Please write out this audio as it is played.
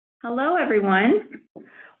Hello, everyone.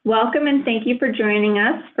 Welcome and thank you for joining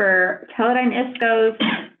us for Teledyne ISCO's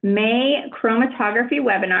May Chromatography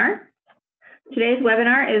webinar. Today's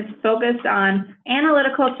webinar is focused on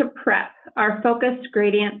analytical to prep, our focused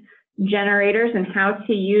gradient generators and how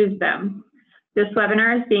to use them. This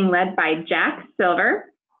webinar is being led by Jack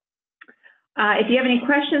Silver. If you have any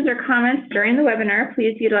questions or comments during the webinar,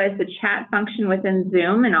 please utilize the chat function within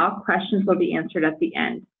Zoom and all questions will be answered at the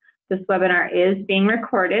end. This webinar is being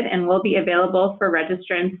recorded and will be available for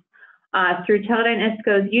registrants through Teledyne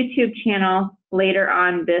ISCO's YouTube channel later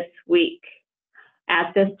on this week.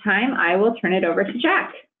 At this time, I will turn it over to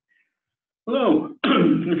Jack. Hello.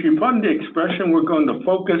 If you pardon the expression, we're going to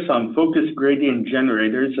focus on focused gradient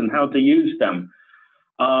generators and how to use them.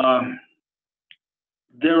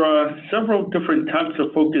 There are several different types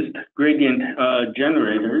of focused gradient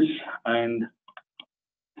generators, and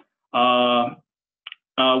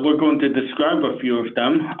we're going to describe a few of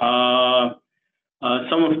them.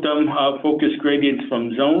 Some of them focus gradients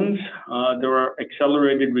from zones. There are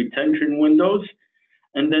accelerated retention windows,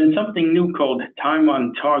 and then something new called time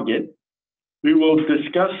on target. We will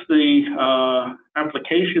discuss the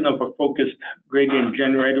application of a focused gradient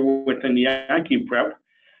generator within the AccuPrep,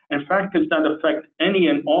 and factors that affect any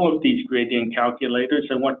and all of these gradient calculators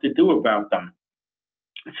and what to do about them.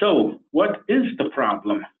 So, what is the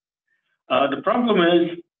problem? The problem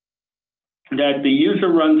is that the user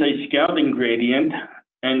runs a scouting gradient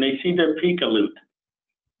and they see their peak elute.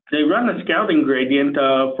 They run a scouting gradient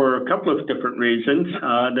for a couple of different reasons.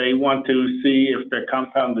 They want to see if their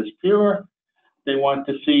compound is pure. They want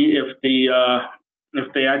to see if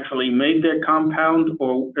they actually made their compound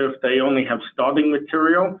or if they only have starting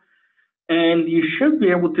material. And you should be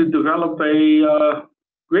able to develop a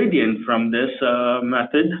gradient from this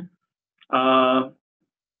method.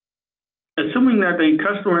 Assuming that the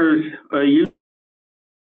customers using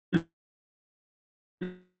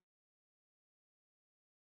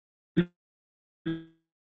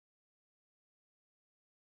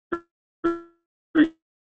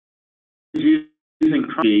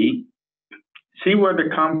see where the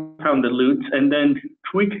compound elutes and then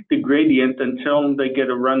tweak the gradient until they get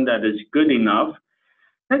a run that is good enough.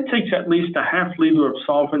 That takes at least a half liter of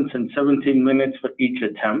solvents in 17 minutes for each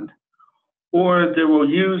attempt. Or they will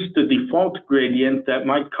use the default gradient that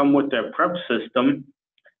might come with their prep system,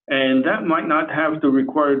 and that might not have the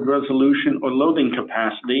required resolution or loading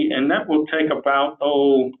capacity, and that will take about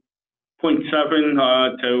 0.7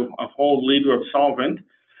 to a whole liter of solvent.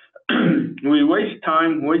 We waste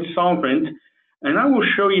time, waste solvent, and I will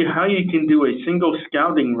show you how you can do a single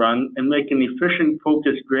scouting run and make an efficient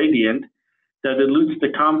focused gradient that elutes the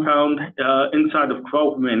compound inside of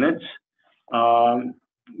 12 minutes.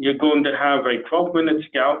 You're going to have a 12-minute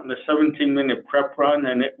scout and a 17-minute prep run,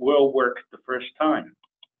 and it will work the first time.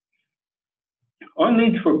 Our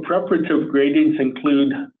needs for preparative gradients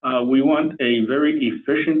include, we want a very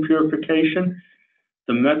efficient purification.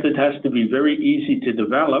 The method has to be very easy to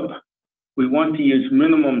develop. We want to use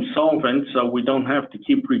minimum solvent so we don't have to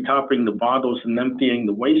keep retopping the bottles and emptying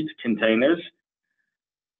the waste containers.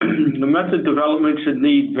 The method development should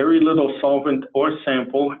need very little solvent or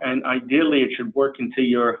sample, and ideally it should work into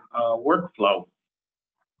your workflow.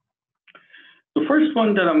 The first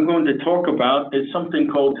one that I'm going to talk about is something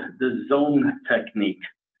called the zone technique.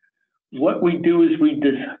 What we do is we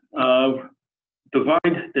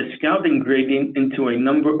divide the scouting gradient into a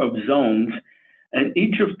number of zones, and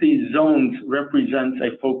each of these zones represents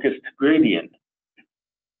a focused gradient.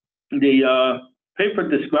 The paper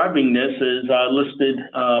describing this is listed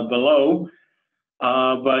below,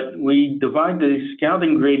 but we divide the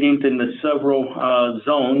scouting gradient into several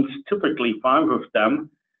zones, typically 5 of them.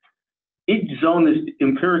 Each zone is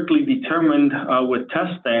empirically determined with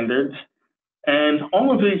test standards, and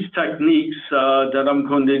all of these techniques that I'm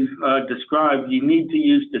going to describe, you need to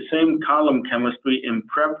use the same column chemistry in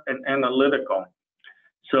prep and analytical.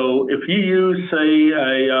 So if you use, say,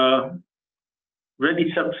 a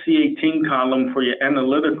ReadyCep C18 column for your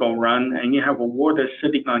analytical run and you have a water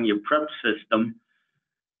sitting on your prep system,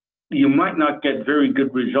 you might not get very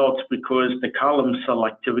good results because the column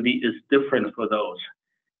selectivity is different for those.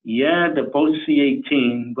 Yeah, they're both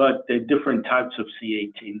C18, but they're different types of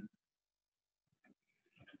C18.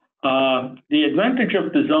 The advantage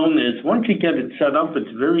of the zone is once you get it set up,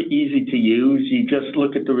 it's very easy to use. You just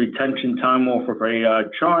look at the retention time off of a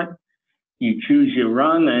chart, you choose your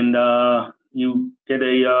run, and you get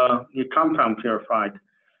your compound purified.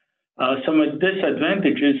 Some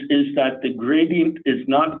disadvantages is that the gradient is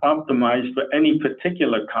not optimized for any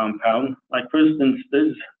particular compound. Like for instance,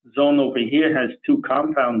 this zone over here has 2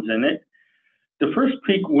 compounds in it. The first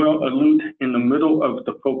peak will elute in the middle of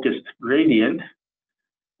the focused gradient,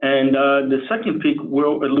 and the second peak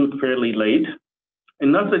will elute fairly late.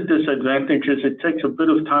 Another disadvantage is it takes a bit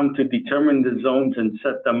of time to determine the zones and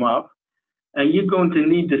set them up, and you're going to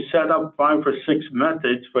need to set up 5 or 6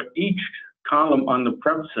 methods for each column on the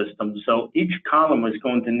prep system. So each column is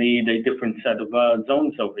going to need a different set of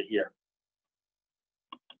zones over here.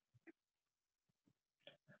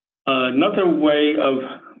 Another way of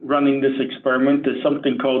running this experiment is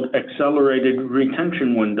something called accelerated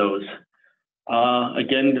retention windows.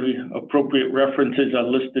 Again, the appropriate references are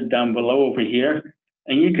listed down below over here.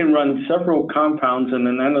 And you can run several compounds in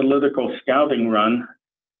an analytical scouting run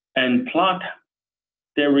and plot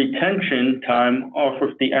their retention time off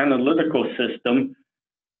of the analytical system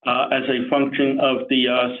as a function of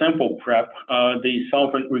the sample prep, the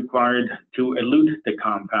solvent required to elute the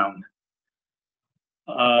compound.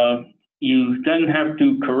 You then have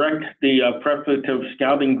to correct the preparative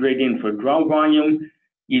scouting gradient for draw volume.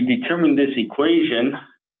 You determine this equation,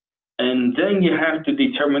 and then you have to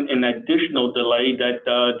determine an additional delay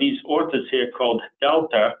that these authors here called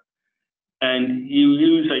delta, and you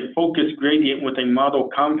use a focus gradient with a model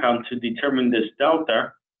compound to determine this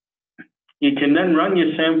delta. You can then run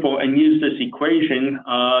your sample and use this equation,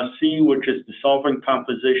 C, which is the solvent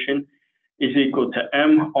composition, is equal to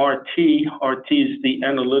MRT, RT is the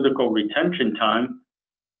analytical retention time,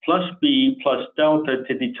 plus B plus delta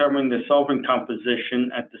to determine the solvent composition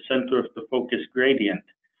at the center of the focus gradient.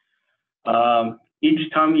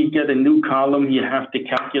 Each time you get a new column, you have to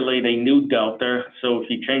calculate a new delta. So if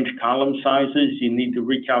you change column sizes, you need to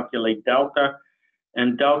recalculate delta.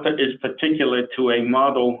 And delta is particular to a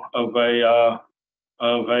model of a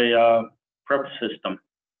prep system.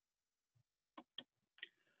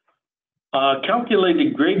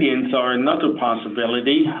 Calculated gradients are another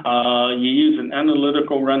possibility. You use an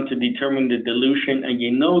analytical run to determine the dilution, and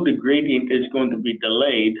you know the gradient is going to be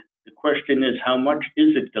delayed. The question is, how much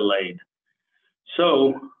is it delayed?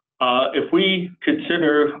 So if we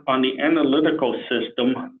consider on the analytical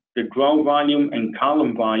system, the draw volume and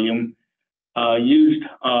column volume used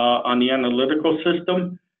on the analytical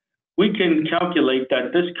system, we can calculate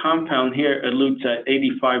that this compound here elutes at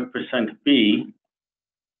 85% B.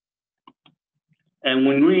 And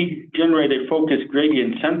when we generate a focus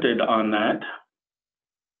gradient centered on that,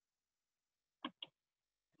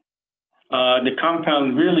 the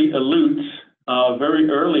compound really elutes very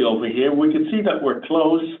early over here. We can see that we're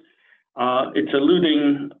close. It's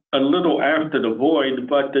eluting a little after the void,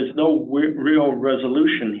 but there's no real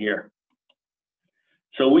resolution here.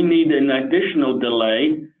 So we need an additional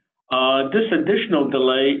delay. This additional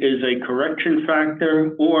delay is a correction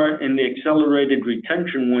factor, or in the accelerated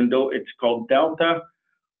retention window, it's called delta,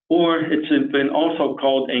 or it's been also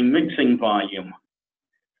called a mixing volume.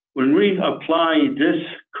 When we apply this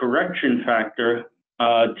correction factor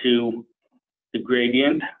to the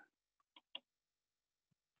gradient,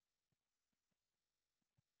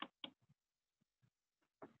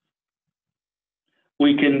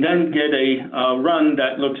 we can then get a run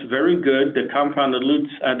that looks very good. The compound elutes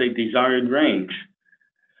at a desired range.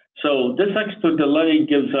 So this extra delay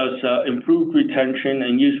gives us improved retention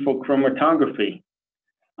and useful chromatography.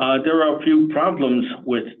 There are a few problems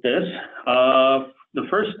with this. The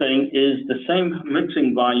first thing is the same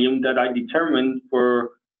mixing volume that I determined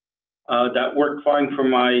for that worked fine for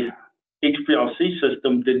my HPLC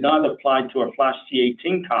system did not apply to a flash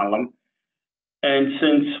C18 column. And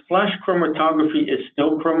since flash chromatography is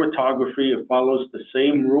still chromatography, it follows the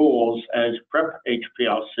same rules as prep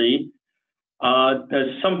HPLC.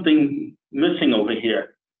 There's something missing over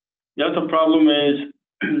here. The other problem is,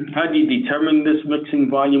 how do you determine this mixing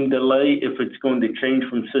volume delay if it's going to change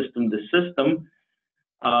from system to system?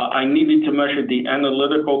 I needed to measure the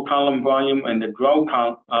analytical column volume and the draw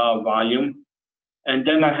volume, and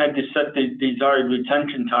then I had to set the desired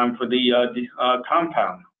retention time for the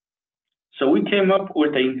compound. So we came up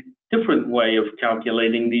with a different way of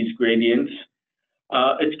calculating these gradients.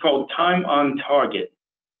 It's called time on target.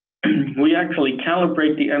 We actually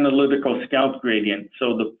calibrate the analytical scout gradient.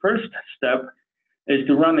 So the first step is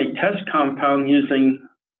to run a test compound using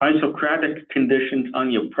isocratic conditions on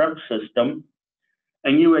your prep system,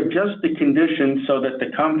 and you adjust the conditions so that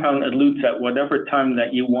the compound elutes at whatever time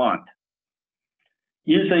that you want.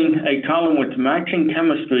 Using a column with matching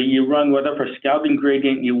chemistry, you run whatever scouting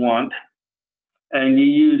gradient you want, and you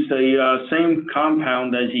use the same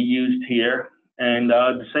compound as you used here and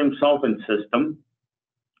the same solvent system,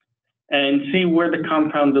 and see where the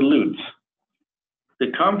compound elutes.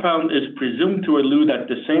 The compound is presumed to elute at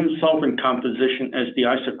the same solvent composition as the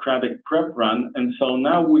isocratic prep run, and so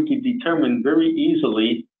now we can determine very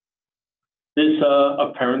easily this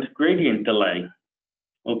apparent gradient delay.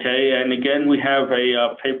 Okay, and again, we have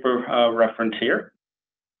a paper reference here.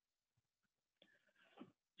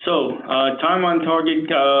 So time on target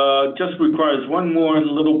just requires one more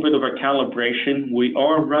little bit of a calibration. We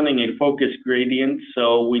are running a focus gradient,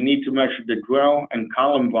 so we need to measure the dwell and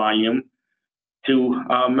column volume to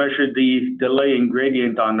measure the delay in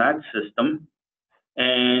gradient on that system.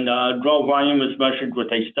 And dwell volume is measured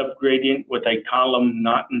with a step gradient with a column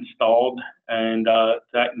not installed, and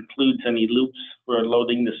that includes any loops for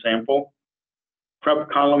loading the sample. Prep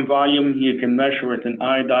column volume you can measure with an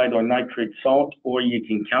iodide or nitrate salt, or you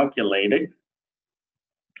can calculate it.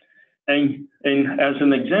 And as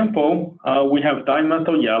an example, we have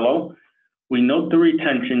dimethyl yellow. We note the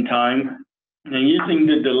retention time, and using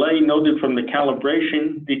the delay noted from the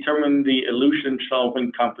calibration, determine the elution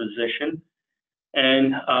solvent composition.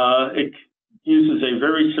 And it uses a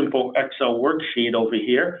very simple Excel worksheet over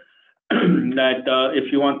here that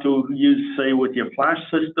if you want to use, say, with your flash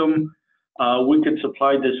system, we could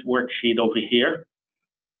supply this worksheet over here.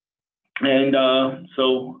 And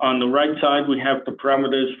so on the right side, we have the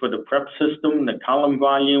parameters for the prep system, the column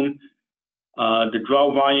volume, the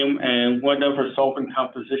dwell volume, and whatever solvent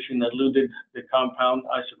composition eluted the compound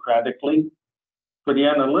isochronically. For the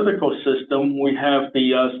analytical system, we have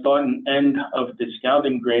the start and end of the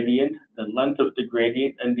scouting gradient, the length of the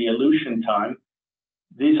gradient, and the elution time.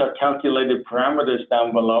 These are calculated parameters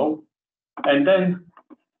down below. And then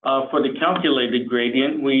for the calculated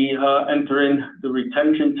gradient, we enter in the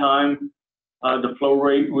retention time, the flow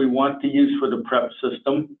rate we want to use for the prep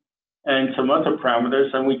system, and some other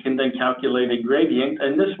parameters, and we can then calculate a gradient.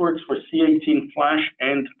 And this works for C18 flash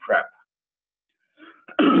and prep.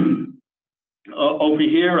 Over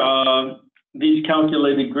here, these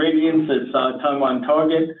calculated gradients, it's time on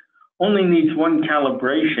target, only needs one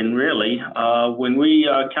calibration, really. When we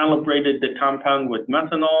calibrated the compound with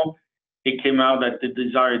methanol, it came out at the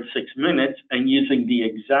desired 6 minutes, and using the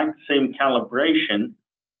exact same calibration,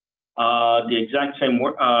 the exact same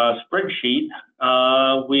spreadsheet,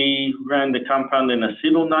 we ran the compound in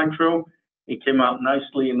acetyl nitro. It came out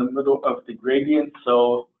nicely in the middle of the gradient,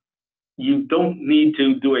 so you don't need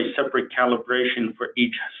to do a separate calibration for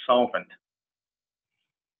each solvent.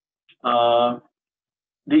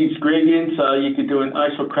 These gradients, you could do an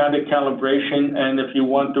isocratic calibration, and if you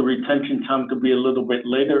want the retention time to be a little bit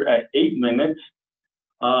later at 8 minutes,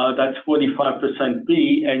 that's 45%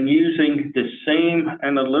 B, and using the same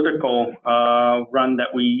analytical run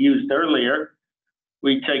that we used earlier,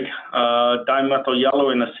 we take dimethyl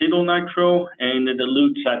yellow and acetyl nitro, and it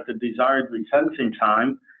elutes at the desired retention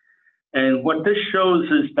time. And what this shows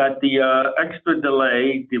is that the extra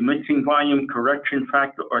delay, the mixing volume correction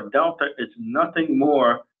factor, or delta, is nothing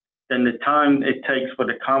more than the time it takes for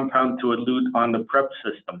the compound to elute on the prep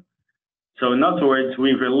system. So in other words,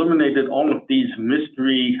 we've eliminated all of these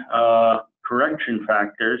mystery correction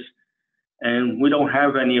factors, and we don't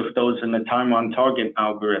have any of those in the time on target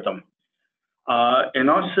algorithm. In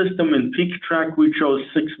our system in Peak Track, we chose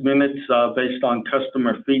 6 minutes based on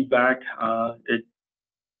customer feedback. It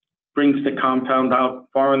brings the compound out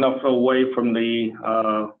far enough away from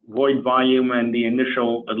the void volume and the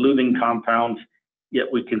initial eluting compounds, yet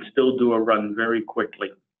we can still do a run very quickly.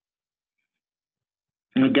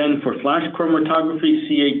 And again, for flash chromatography,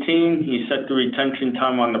 C18, you set the retention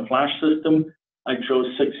time on the flash system. I chose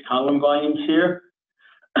 6 column volumes here.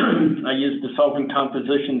 I used the solvent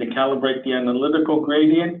composition to calibrate the analytical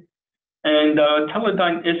gradient. And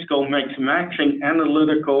Teledyne ISCO makes matching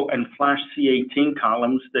analytical and flash C18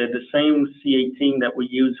 columns. They're the same C18 that we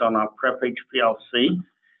use on our prep HPLC.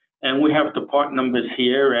 And we have the part numbers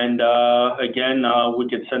here. And again, we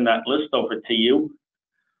could send that list over to you.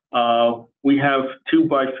 We have 2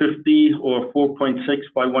 by 50 or 4.6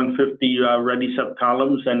 by 150 ReadyCep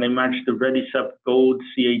columns, and they match the ReadyCep Gold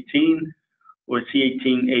C18 or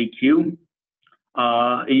C18AQ.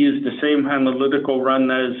 It used the same analytical run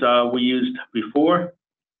as we used before.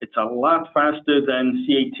 It's a lot faster than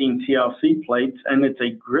C18 TLC plates, and it's a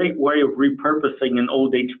great way of repurposing an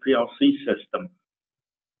old HPLC system.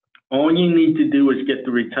 All you need to do is get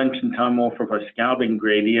the retention time off of a scouting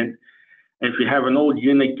gradient. If you have an old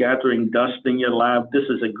unit gathering dust in your lab, this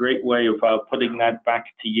is a great way of putting that back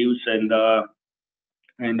to use and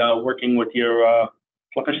working with your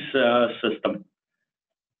flush system.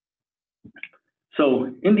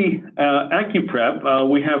 So in the AccuPrep,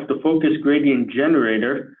 we have the focus gradient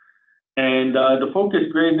generator, and the focus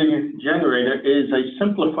gradient generator is a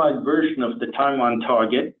simplified version of the time on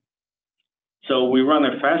target. So we run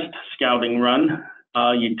a fast scouting run.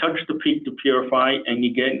 You touch the peak to purify, and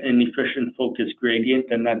you get an efficient focus gradient,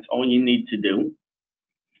 and that's all you need to do.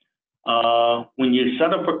 When you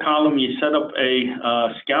set up a column, you set up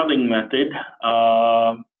a scouting method.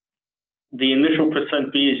 The initial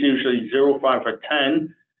percent B is usually 0, 5, or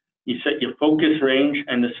 10. You set your focus range,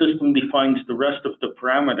 and the system defines the rest of the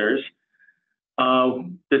parameters.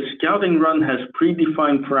 The scouting run has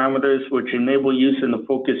predefined parameters which enable use in the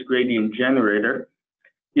focus gradient generator.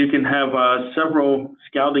 You can have several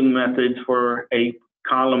scouting methods for a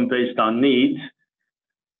column based on needs.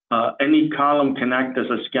 Any column can act as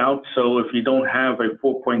a scout, so if you don't have a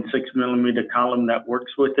 4.6 millimeter column that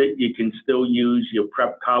works with it, you can still use your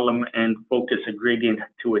prep column and focus a gradient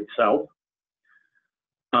to itself.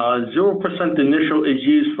 0% initial is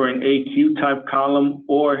used for an AQ type column,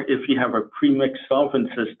 or if you have a pre-mixed solvent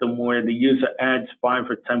system where the user adds 5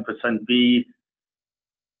 or 10% B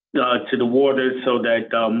to the water so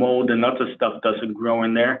that mold and other stuff doesn't grow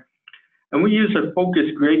in there. And we use a focus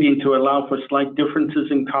gradient to allow for slight differences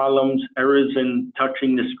in columns, errors in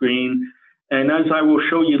touching the screen. And as I will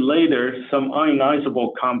show you later, some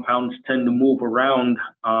ionizable compounds tend to move around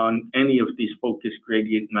on any of these focus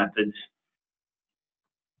gradient methods.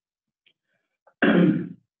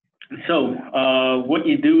 So what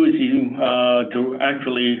you do is to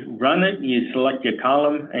actually run it, you select your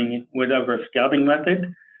column and whatever scouting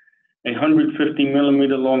method. A 150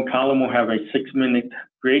 millimeter long column will have a 6-minute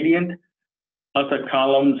gradient. Other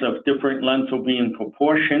columns of different lengths will be in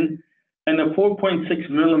proportion. And the 4.6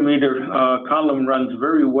 millimeter column runs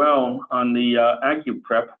very well on the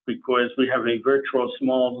AccuPrep because we have a virtual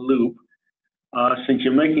small loop. Since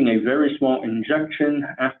you're making a very small injection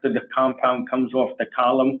after the compound comes off the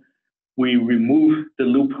column, we remove the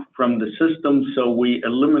loop from the system, so we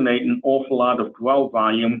eliminate an awful lot of dwell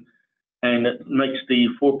volume, and it makes the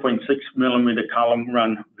 4.6 millimeter column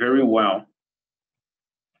run very well.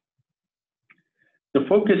 The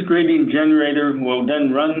focus gradient generator will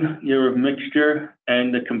then run your mixture,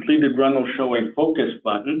 and the completed run will show a focus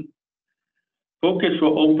button. Focus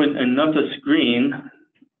will open another screen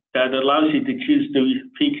that allows you to choose the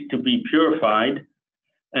peak to be purified.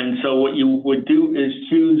 And so what you would do is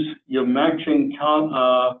choose your matching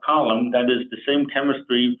column that is the same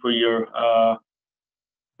chemistry for your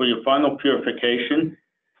final purification.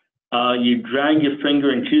 You drag your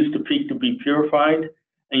finger and choose the peak to be purified,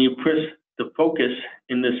 and you press the focus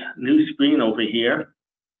in this new screen over here,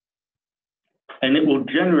 and it will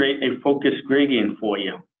generate a focus gradient for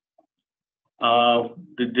you.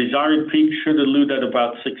 The desired peak should elute at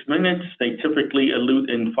about 6 minutes. They typically elute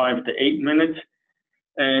in 5 to 8 minutes.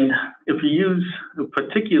 And if you use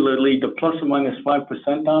particularly the plus or minus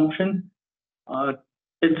 5% option,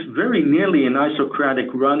 it's very nearly an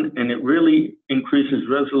isocratic run, and it really increases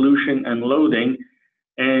resolution and loading.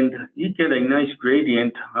 And you get a nice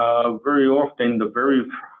gradient very often the very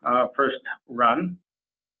first run,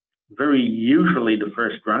 very usually the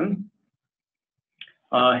first run.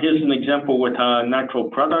 Here's an example with natural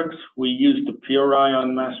products. We use the pure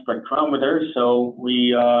ion mass spectrometer. So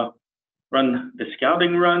we run the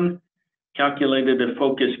scouting run, calculated a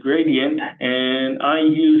focus gradient, and I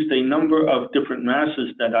used a number of different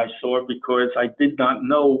masses that I saw because I did not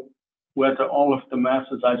know whether all of the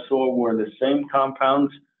masses I saw were the same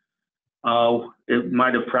compounds. It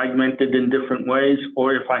might have fragmented in different ways,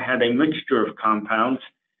 or if I had a mixture of compounds.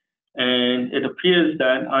 And it appears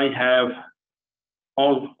that I have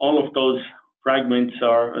all of those fragments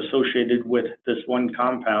are associated with this one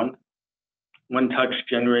compound. One touch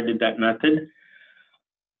generated that method.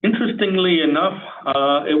 Interestingly enough,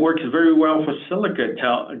 it works very well for silica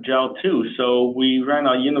gel too. So we ran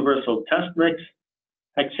our universal test mix,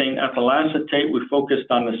 hexane ethyl acetate. We focused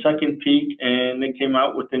on the second peak, and it came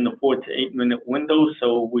out within the 4 to 8 minute window.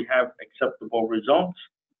 So we have acceptable results.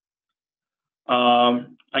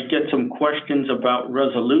 I get some questions about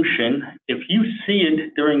resolution. If you see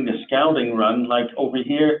it during the scouting run, like over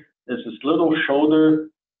here, there's this little shoulder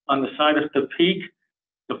on the side of the peak,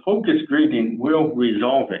 the focus gradient will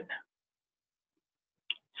resolve it.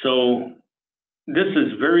 So this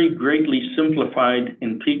is very greatly simplified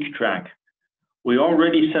in peak track. We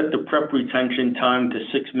already set the prep retention time to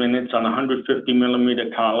 6 minutes on a 150 millimeter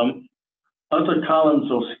column. Other columns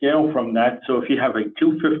will scale from that. So if you have a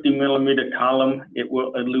 250 millimeter column, it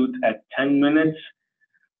will elute at 10 minutes.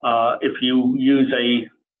 If you use a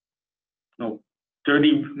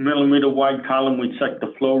 30 millimeter wide column, we check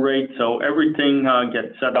the flow rate. So everything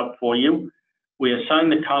gets set up for you. We assign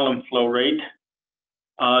the column flow rate.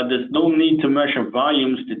 There's no need to measure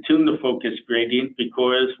volumes to tune the focus gradient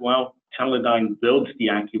because, well, Teledyne builds the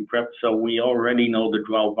AccuPrep, so we already know the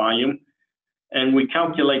dwell volume. And we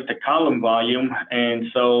calculate the column volume, and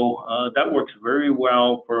so that works very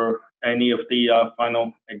well for any of the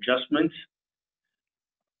final adjustments.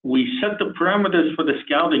 we set the parameters for the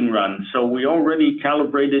scouting run. So we already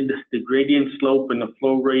calibrated the gradient slope and the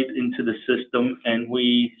flow rate into the system, and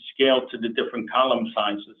we scaled to the different column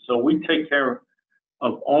sizes. So we take care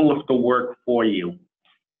of all of the work for you.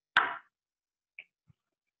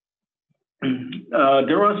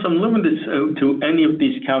 There are some limits to any of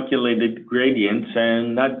these calculated gradients,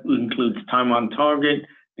 and that includes time on target,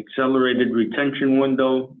 accelerated retention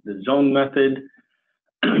window, the zone method.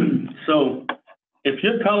 So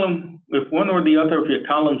if one or the other of your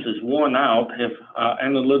columns is worn out, if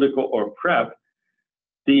analytical or prep,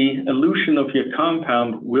 the elution of your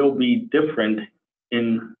compound will be different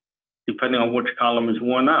depending on which column is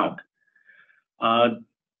worn out.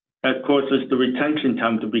 That causes the retention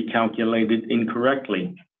time to be calculated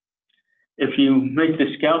incorrectly. If you make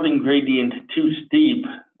the scouting gradient too steep,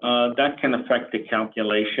 that can affect the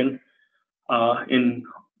calculation. In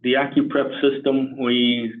the AccuPrep system,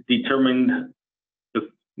 we determined the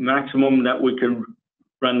maximum that we could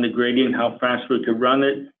run the gradient, how fast we could run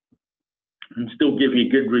it, and still give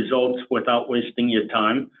you good results without wasting your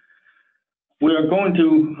time. We are going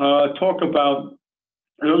to talk about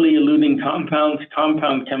early eluting compounds,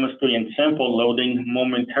 compound chemistry, and sample loading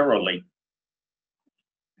momentarily.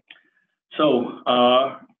 So,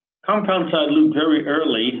 compounds that elute very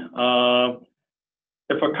early,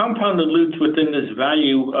 if a compound elutes within this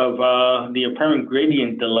value of the apparent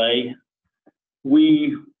gradient delay,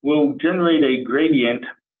 we will generate a gradient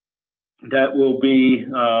that will be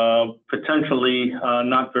potentially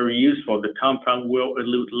not very useful. The compound will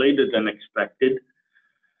elute later than expected.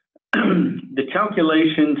 The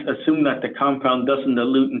calculations assume that the compound doesn't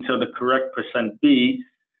elute until the correct %B,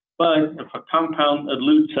 but if a compound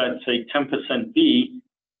elutes at, say, 10% B,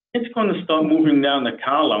 it's going to start moving down the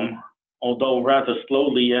column, although rather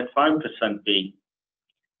slowly at 5% B.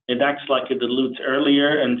 It acts like it elutes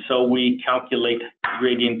earlier, and so we calculate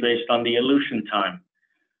gradient based on the elution time.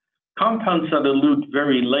 Compounds that elute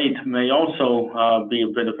very late may also be a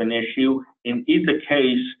bit of an issue. In either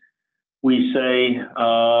case, we say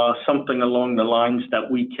something along the lines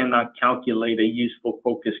that we cannot calculate a useful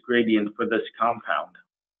focus gradient for this compound.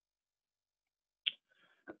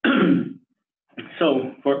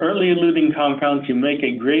 So for early eluting compounds, you make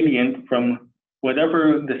a gradient from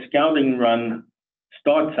whatever the scouting run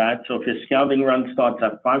starts at. So if your scouting run starts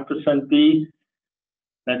at 5% B,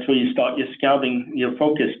 that's where you start your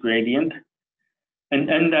focus gradient,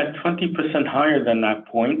 and end at 20% higher than that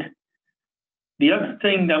point. The other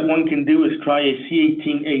thing that one can do is try a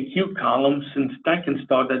C18AQ column, since that can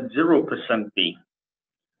start at 0% B.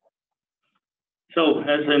 So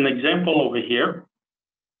as an example over here,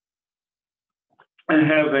 I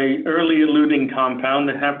have an early eluting compound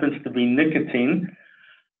that happens to be nicotine.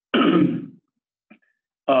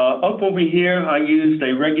 Up over here, I used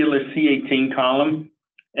a regular C18 column,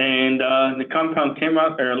 and the compound came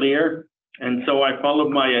out earlier, and so I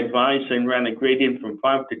followed my advice and ran a gradient from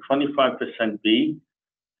 5 to 25% B.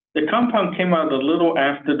 The compound came out a little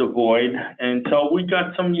after the void, and so we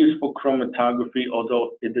got some useful chromatography,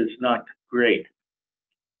 although it is not great.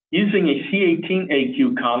 Using a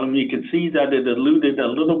C18AQ column, you can see that it eluted a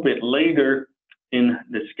little bit later in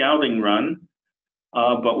the scouting run,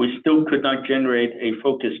 but we still could not generate a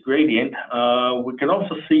focus gradient. We can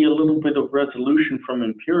also see a little bit of resolution from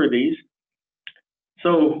impurities.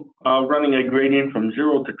 So running a gradient from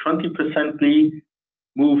 0 to 20% B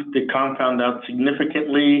moved the compound out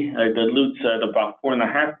significantly. It elutes at about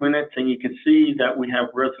 4.5 minutes, and you can see that we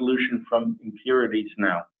have resolution from impurities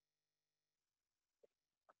now.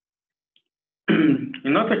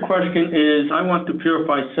 Another question is, I want to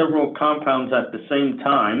purify several compounds at the same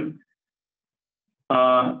time.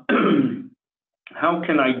 How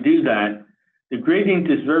can I do that? The gradient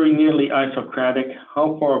is very nearly isocratic.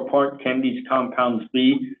 How far apart can these compounds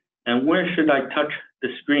be? And where should I touch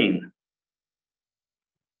the screen?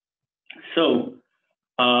 So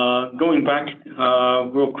going back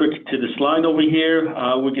real quick to the slide over here,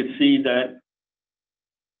 we can see that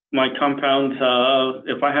my compounds,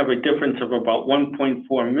 if I have a difference of about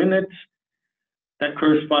 1.4 minutes, that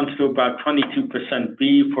corresponds to about 22%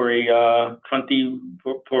 B for a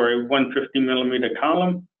 150 millimeter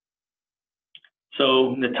column.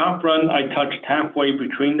 So the top run, I touched halfway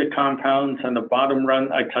between the compounds, and the bottom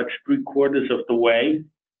run, I touched 3/4 of the way.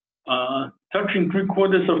 Touching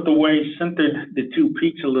 3/4 of the way centered the two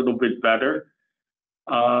peaks a little bit better.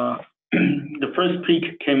 The first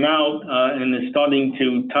peak came out and is starting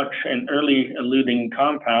to touch an early eluting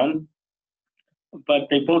compound, but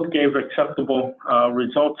they both gave acceptable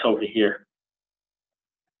results over here.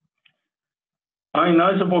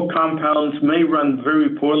 Ionizable compounds may run very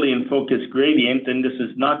poorly in focus gradient, and this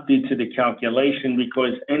is not due to the calculation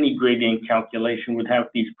because any gradient calculation would have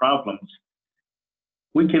these problems.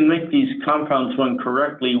 We can make these compounds run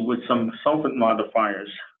correctly with some solvent modifiers.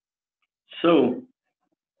 So,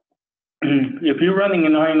 if you're running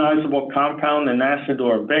an ionizable compound, an acid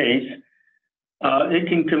or a base, it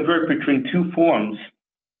can convert between two forms.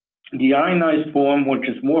 The ionized form, which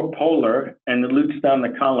is more polar and elutes down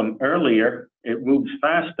the column earlier, it moves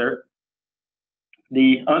faster.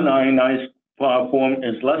 The unionized form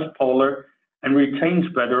is less polar and retains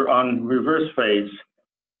better on reverse phase.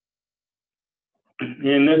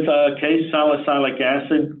 In this case, salicylic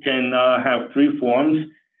acid can have three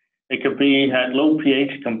forms. It could be at low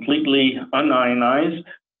pH, completely unionized.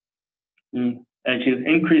 As you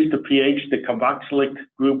increase the pH, the carboxylic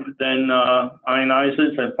group then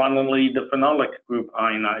ionizes, and finally the phenolic group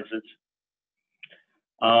ionizes.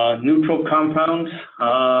 Neutral compounds,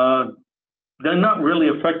 they're not really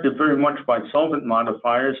affected very much by solvent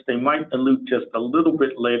modifiers. They might elute just a little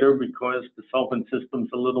bit later because the solvent system's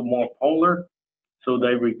a little more polar, so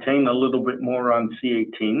they retain a little bit more on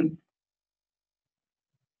C18.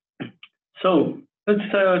 So let's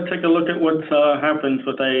take a look at what happens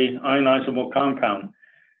with a ionizable compound.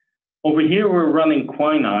 Over here, we're running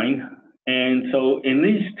quinine. And so in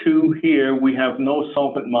these two here, we have no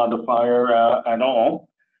solvent modifier at all.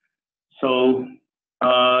 So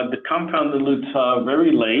the compound elutes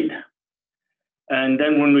very late. And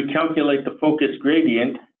then when we calculate the focus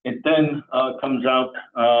gradient, it then comes out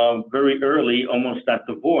very early, almost at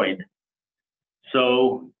the void.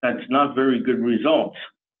 So that's not very good results.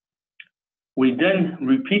 We then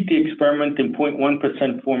repeat the experiment in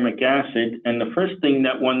 0.1% formic acid, and the first thing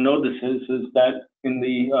that one notices is that in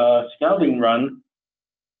the scouting run,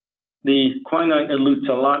 the quinine elutes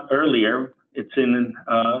a lot earlier. It's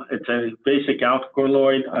a basic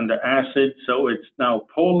alkaloid under acid, so it's now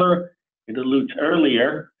polar. It elutes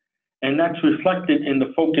earlier, and that's reflected in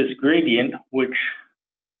the focus gradient, which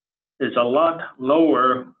is a lot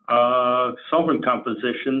lower solvent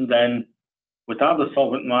composition than without a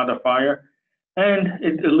solvent modifier. And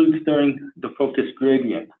it elutes during the focus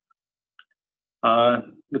gradient.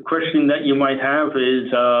 The question that you might have is,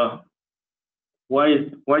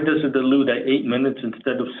 why does it elute at 8 minutes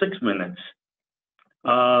instead of 6 minutes?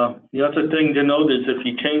 The other thing to note is if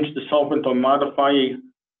you change the solvent or modifier,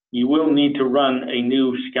 you will need to run a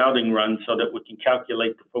new scouting run so that we can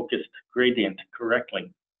calculate the focused gradient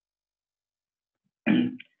correctly.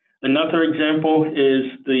 Another example is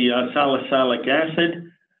the salicylic acid.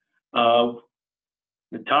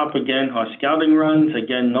 The top again are scouting runs,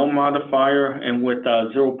 again no modifier, and with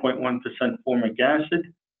 0.1% formic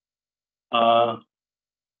acid.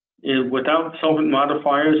 Without solvent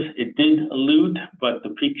modifiers, it did elute, but the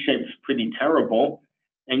peak shape's pretty terrible,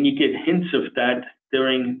 and you get hints of that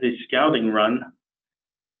during the scouting run.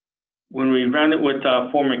 When we ran it with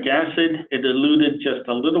formic acid, it eluted just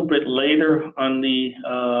a little bit later on the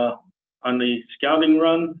scouting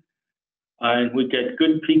run. And we get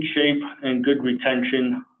good peak shape and good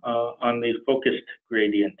retention on the focused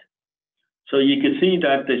gradient. So you can see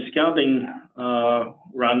that the scouting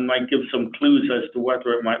run might give some clues as to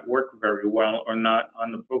whether it might work very well or not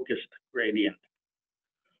on the focused gradient.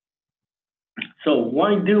 So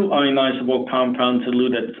why do ionizable compounds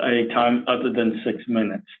elute at a time other than 6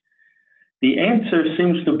 minutes? The answer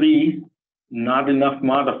seems to be not enough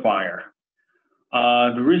modifier.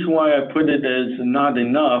 The reason why I put it as not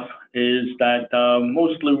enough is that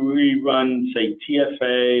mostly we run, say,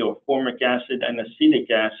 TFA or formic acid and acetic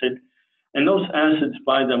acid, and those acids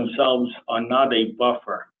by themselves are not a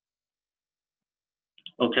buffer.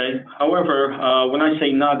 Okay, however, when I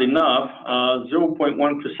say not enough, 0.1%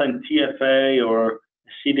 TFA or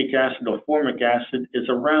acetic acid or formic acid is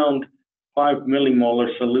around 5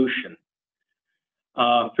 millimolar solution.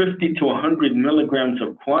 50 to 100 milligrams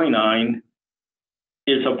of quinine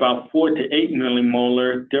is about 4 to 8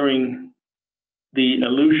 millimolar during the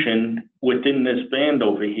elution within this band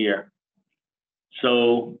over here.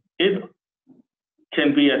 So it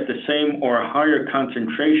can be at the same or higher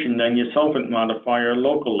concentration than your solvent modifier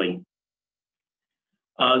locally.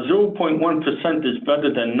 0.1% is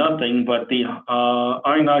better than nothing, but the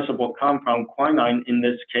ionizable compound quinine in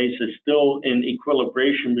this case is still in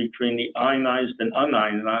equilibration between the ionized and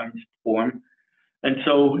unionized form. And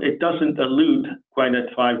so it doesn't elute quite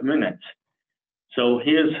at 5 minutes. So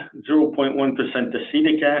here's 0.1%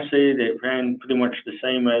 acetic acid. It ran pretty much the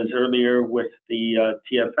same as earlier with the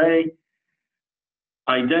TFA.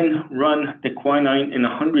 I then run the quinine in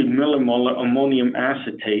 100 millimolar ammonium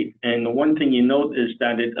acetate, and the one thing you note is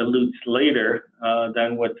that it elutes later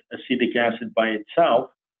than with acetic acid by itself.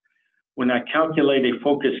 When I calculate a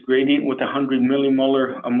focus gradient with 100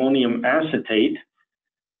 millimolar ammonium acetate,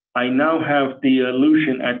 I now have the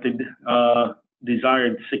elution at the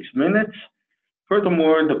desired 6 minutes.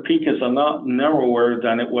 Furthermore, the peak is a lot narrower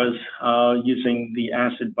than it was using the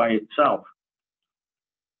acid by itself.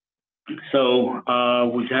 So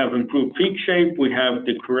we have improved peak shape, we have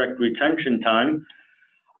the correct retention time.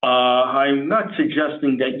 I'm not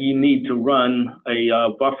suggesting that you need to run a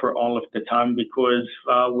buffer all of the time because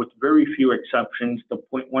with very few exceptions, the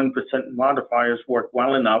 0.1% modifiers work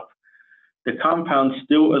well enough. The compounds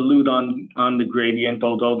still elute on the gradient,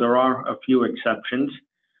 although there are a few exceptions.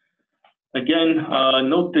 Again,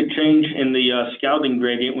 note the change in the scouting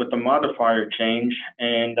gradient with the modifier change,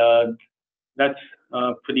 and that's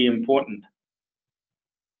pretty important.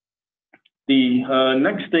 The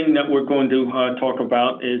next thing that we're going to talk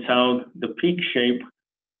about is how the peak shape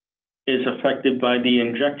is affected by the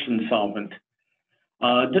injection solvent.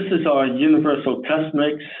 This is our universal test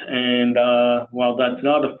mix, and while that's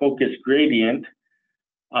not a focus gradient,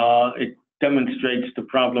 it demonstrates the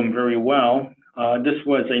problem very well. This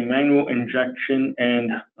was a manual injection, and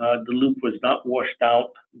the loop was not washed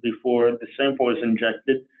out before the sample was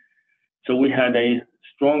injected. So we had a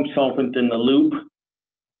strong solvent in the loop,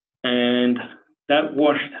 and that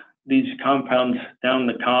washed these compounds down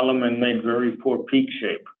the column and made very poor peak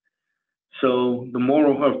shape. So the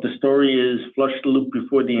moral of the story is flush the loop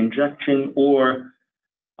before the injection, or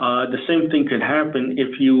the same thing could happen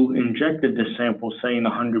if you injected the sample, say in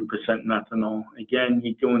 100% methanol. Again,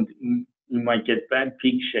 you might get bad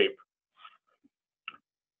peak shape.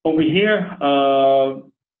 Over here,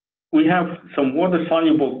 we have some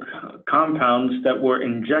water-soluble compounds that were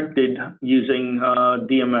injected using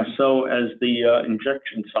DMSO as the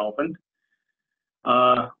injection solvent.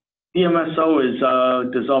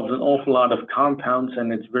 DMSO dissolves an awful lot of compounds,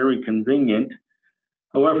 and it's very convenient.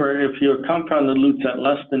 However, if your compound elutes at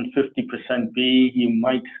less than 50% B, you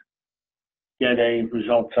might get a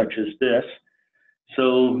result such as this.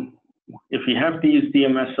 So if you have to use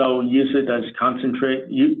DMSO, use it as concentrate.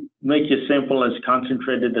 You make your sample as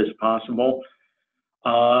concentrated as possible.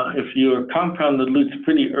 If your compound elutes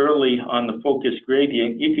pretty early on the focus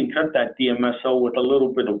gradient, you can cut that DMSO with a little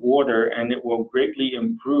bit of water, and it will greatly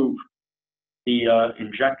improve the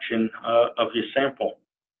injection of your sample.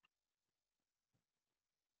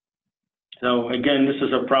 So again, this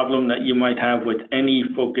is a problem that you might have with any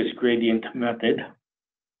focus gradient method.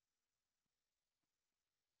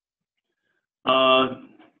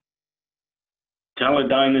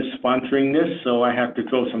 Teledyne is sponsoring this, so I have to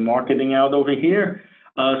throw some marketing out over here.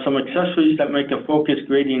 Some accessories that make a focus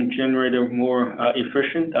gradient generator more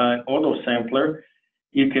efficient. Auto sampler,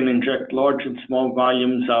 you can inject large and small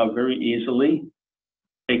volumes very easily.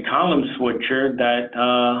 A column switcher that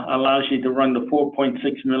allows you to run the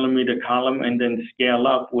 4.6 millimeter column and then scale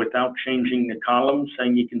up without changing the columns,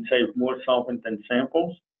 and you can save more solvent than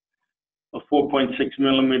samples. A 4.6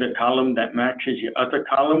 millimeter column that matches your other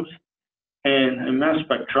columns. And a mass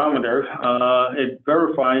spectrometer, it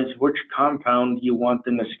verifies which compound you want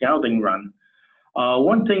in the scouting run.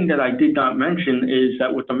 One thing that I did not mention is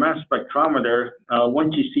that with the mass spectrometer,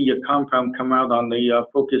 once you see your compound come out on the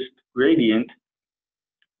focused gradient,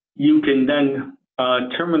 you can then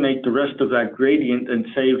terminate the rest of that gradient and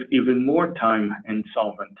save even more time and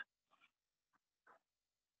solvent.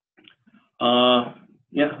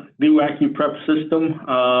 New AccuPrep system.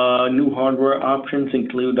 New hardware options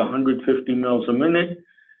include 150 mils a minute,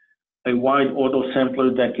 a wide auto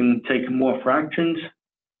sampler that can take more fractions,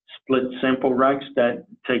 split sample racks that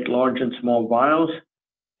take large and small vials,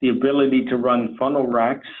 the ability to run funnel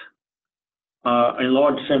racks, a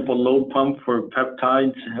large sample load pump for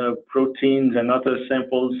peptides, proteins, and other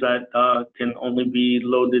samples that can only be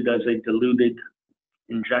loaded as a diluted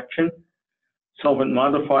injection, solvent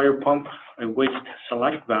modifier pump, a waste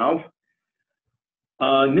select valve,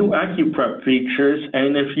 new AccuPrep features,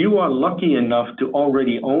 and if you are lucky enough to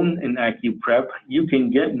already own an AccuPrep, you can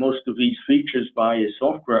get most of these features by a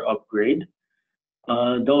software upgrade.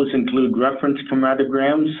 Those include reference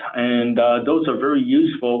chromatograms, and those are very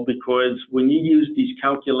useful because when you use these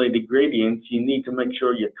calculated gradients, you need to make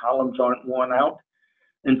sure your columns aren't worn out.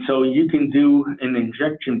 And so you can do an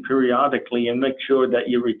injection periodically and make sure that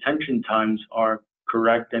your retention times are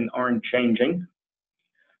correct and aren't changing.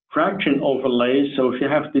 Fraction overlays, so if you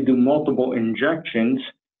have to do multiple injections,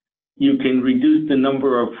 you can reduce the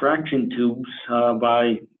number of fraction tubes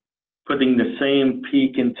by putting the same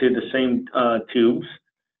peak into the same tubes.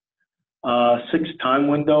 6 time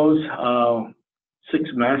windows, 6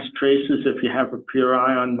 mass traces if you have a pure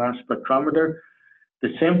ion mass spectrometer, the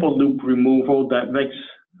sample loop removal that makes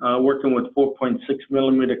working with 4.6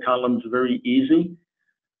 millimeter columns very easy.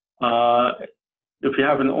 If you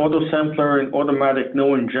have an auto sampler, an automatic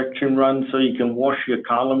no injection run, so you can wash your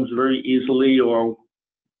columns very easily, or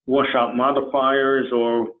wash out modifiers,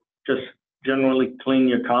 or just generally clean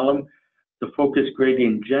your column. The focus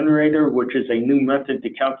gradient generator, which is a new method to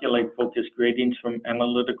calculate focus gradients from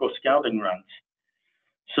analytical scouting runs.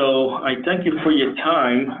 So I thank you for your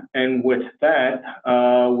time, and with that,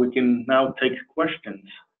 we can now take questions.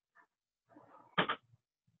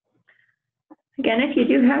 Again, if you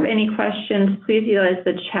do have any questions, please utilize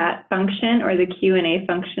the chat function or the Q&A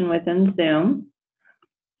function within Zoom.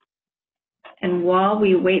 And while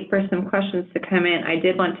we wait for some questions to come in, I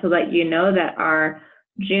did want to let you know that our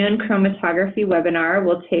June chromatography webinar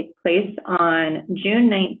will take place on June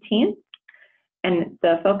 19th. And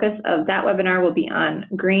the focus of that webinar will be on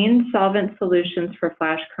green solvent solutions for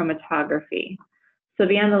flash chromatography. So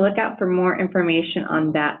be on the lookout for more information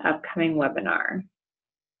on that upcoming webinar.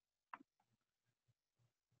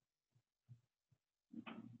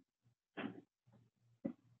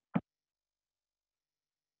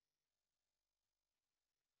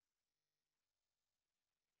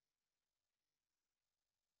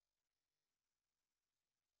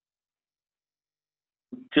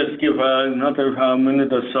 Just give another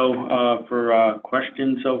minute or so for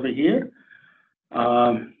questions over here.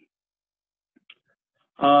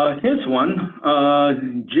 Here's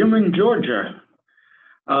one, Jim in Georgia.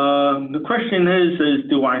 The question is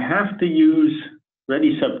do I have to use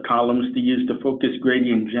ReadyCept columns to use the focus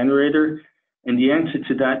gradient generator? And the answer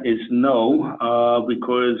to that is no,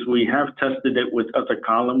 because we have tested it with other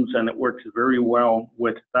columns and it works very well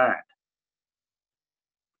with that.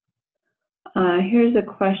 Here's a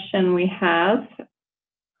question we have.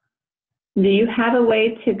 Do you have a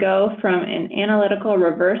way to go from an analytical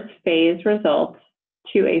reverse phase result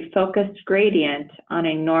to a focused gradient on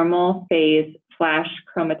a normal phase flash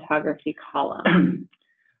chromatography column?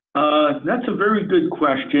 That's a very good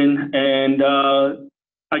question, and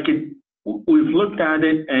we've looked at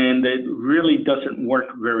it and it really doesn't work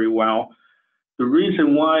very well. The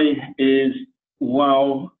reason why is,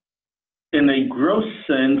 while in a gross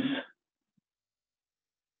sense,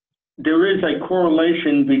 there is a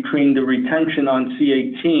correlation between the retention on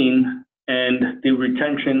C18 and the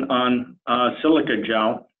retention on silica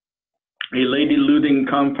gel. A late-eluting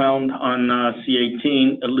compound on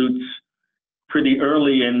C18 elutes pretty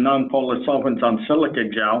early in nonpolar solvents on silica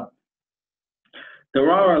gel. There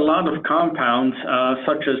are a lot of compounds,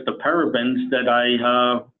 such as the parabens that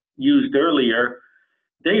I used earlier.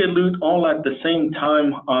 They elute all at the same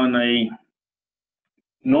time on a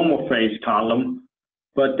normal phase column,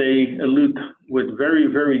 but they elute with very,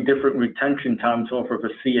 very different retention times off of a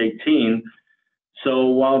C18. So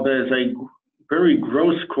while there's a very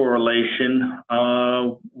gross correlation,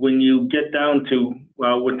 when you get down to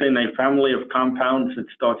within a family of compounds, it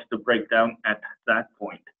starts to break down at that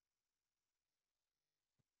point.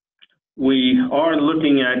 We are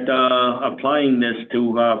looking at applying this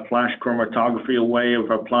to flash chromatography, a way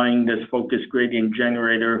of applying this focus gradient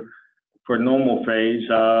generator for normal phase,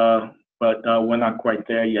 but we're not quite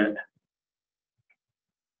there yet.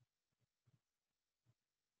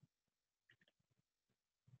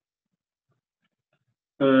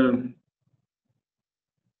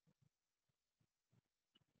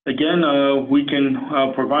 Again, we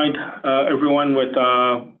can provide everyone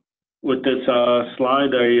with this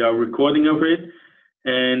slide, a recording of it.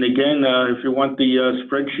 And again, if you want the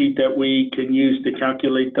spreadsheet that we can use to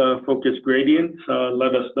calculate focus gradients,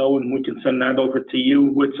 let us know and we can send that over to you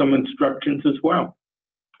with some instructions as well.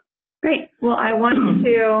 Great. Well, I want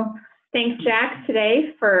to thank Jack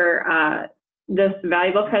today for this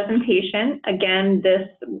valuable presentation. Again, this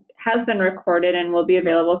has been recorded and will be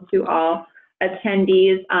available to all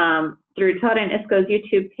attendees through Teledyne ISCO's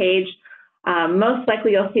YouTube page. Most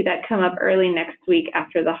likely you'll see that come up early next week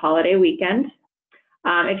after the holiday weekend.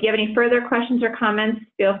 If you have any further questions or comments,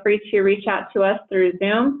 feel free to reach out to us through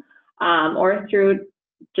Zoom or through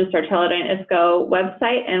just our Teledyne ISCO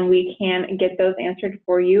website, and we can get those answered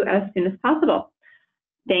for you as soon as possible.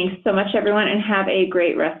 Thanks so much, everyone, and have a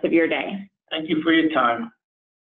great rest of your day. Thank you for your time.